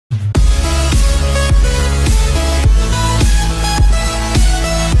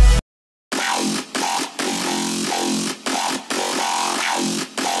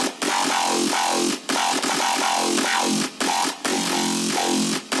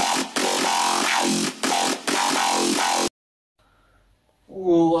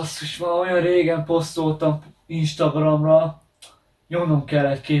Basszus, már olyan régen posztoltam Instagramra, nyomnom kell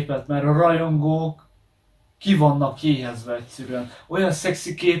egy képet, mert a rajongók ki vannak éhezve egyszerűen. Olyan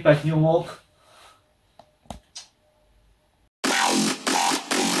szexi képet nyomok.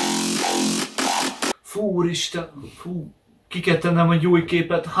 Fú, úristen, fú, ki kell tennem egy új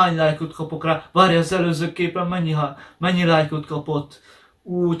képet, hány lájkot kapok rá? Várj, az előző képen mennyi lájkot kapott?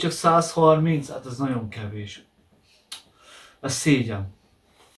 Csak 130, hát ez nagyon kevés. Ez szégyen.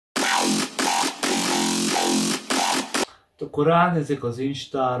 Akkor ránézek az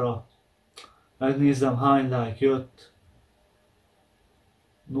Instára, megnézem hány like jött.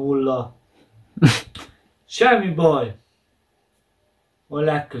 0. Semmi baj. Majd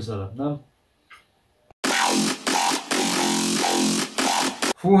legközelebb, nem?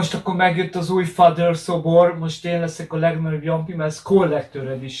 Fú, most akkor megjött az új Father szobor, most én leszek a legnagyobb Jampi, mert ez Collector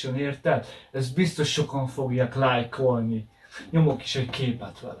Edition, érted? Ezt biztos sokan fogják lájkolni. Nyomok is egy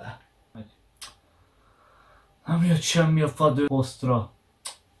képet vele. Nem jött semmi a Father posztra.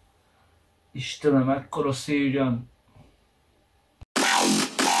 Istenem, ekkora szégyen.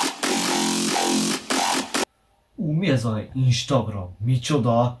 Mi ez a Instagram?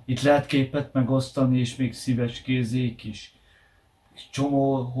 Micsoda? Itt lehet képet megosztani és még szívecskézzék is. Egy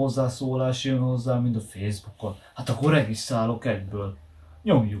csomó hozzászólás jön hozzá, mint a Facebookon. Hát akkor regisztrálok egyből.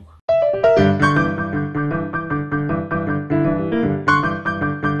 Nyomjuk!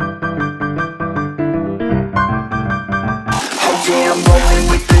 I'm rolling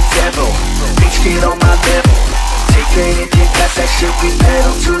with the devil. Bitch, get on my level. Take anything past that shit, we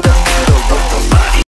pedal to